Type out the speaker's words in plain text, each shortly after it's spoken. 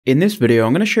In this video,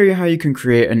 I'm going to show you how you can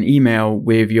create an email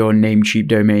with your Namecheap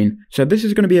domain. So this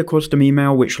is going to be a custom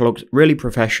email which looks really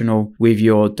professional with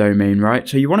your domain, right?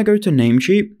 So you want to go to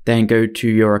Namecheap, then go to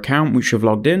your account which you've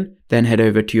logged in, then head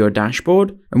over to your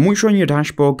dashboard. And once you're on your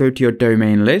dashboard, go to your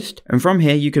domain list. And from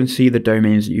here, you can see the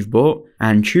domains that you've bought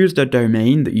and choose the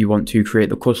domain that you want to create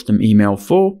the custom email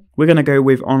for. We're going to go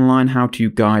with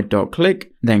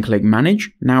onlinehowtoguide.click, then click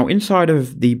manage. Now inside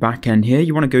of the backend here,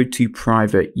 you want to go to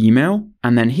private email,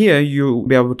 and then here you'll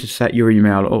be able to set your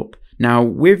email up. Now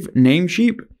with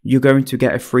Namecheap, you're going to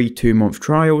get a free 2-month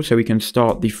trial, so we can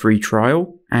start the free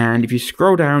trial. And if you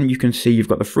scroll down, you can see you've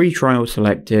got the free trial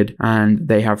selected and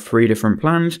they have 3 different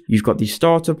plans. You've got the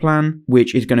starter plan,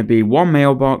 which is going to be 1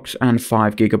 mailbox and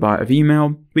 5 GB of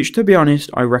email, which to be honest,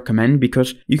 I recommend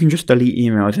because you can just delete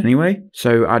emails anyway.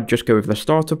 So I'd just go with the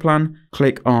starter plan,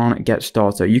 click on get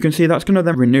started. You can see that's going to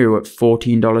then renew at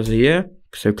 $14 a year.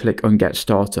 So click on get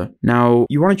starter. Now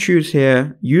you want to choose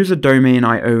here, use a domain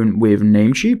I own with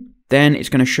Namecheap. Then it's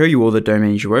going to show you all the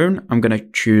domains you own. I'm going to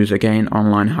choose again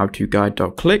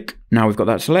onlinehowtoguide.click. Now we've got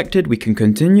that selected, we can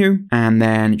continue and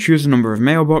then choose the number of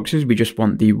mailboxes. We just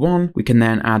want the 1. We can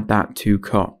then add that to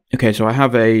cart. Okay, so I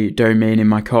have a domain in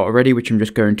my cart already, which I'm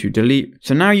just going to delete.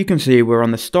 So now you can see we're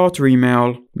on the starter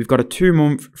email. We've got a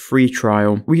 2-month free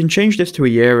trial. We can change this to a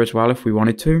year as well if we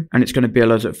wanted to, and it's going to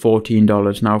bill us at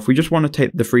 $14. Now, if we just want to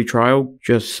take the free trial,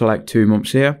 just select 2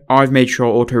 months here. I've made sure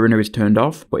auto renew is turned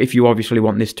off, but if you obviously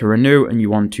want this to renew and you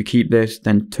want to keep this,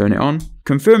 then turn it on.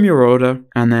 Confirm your order,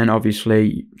 and then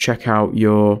obviously check out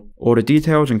your order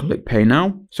details and click pay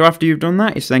now. So after you've done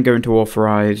that, it's then going to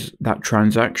authorize that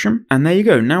transaction. And there you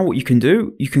go. Now what you can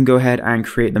do, you can go ahead and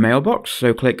create the mailbox.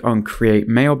 So click on create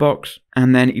mailbox.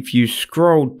 And then if you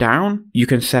scroll down, you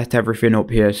can set everything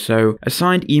up here. So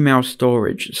assigned email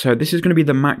storage. So this is going to be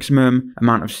the maximum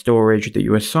amount of storage that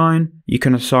you assign. You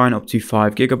can assign up to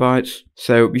 5 GB.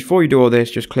 So before you do all this,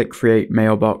 just click create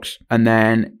mailbox. And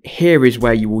then here is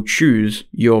where you will choose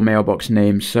your mailbox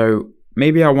name. So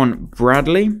maybe I want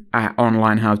Bradley at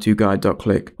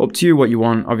onlinehowtoguide.click. Up to you what you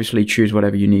want. Obviously choose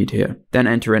whatever you need here. Then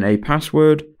enter in a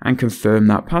password and confirm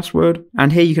that password.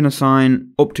 And here you can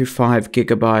assign up to 5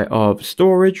 GB of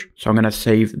storage. So I'm going to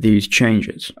save these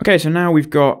changes. Okay, so now we've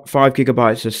got 5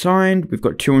 GB assigned. We've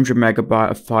got 200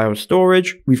 MB of file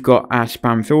storage. We've got our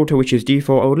spam filter, which is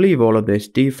default. I would leave all of this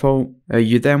default.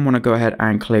 You then want to go ahead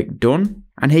and click done.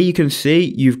 And here you can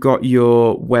see you've got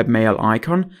your webmail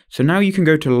icon. So now you can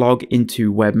go to log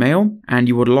into webmail, and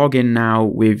you would log in now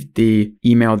with the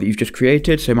email that you've just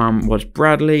created. So mine was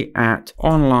Bradley at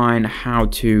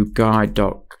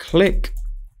onlinehowtoguide.click,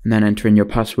 and then enter in your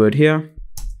password here.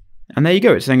 And there you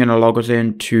go, it's then going to log us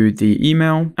in to the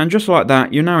email. And just like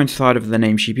that, you're now inside of the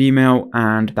Namecheap email,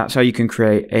 and that's how you can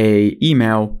create an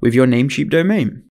email with your Namecheap domain.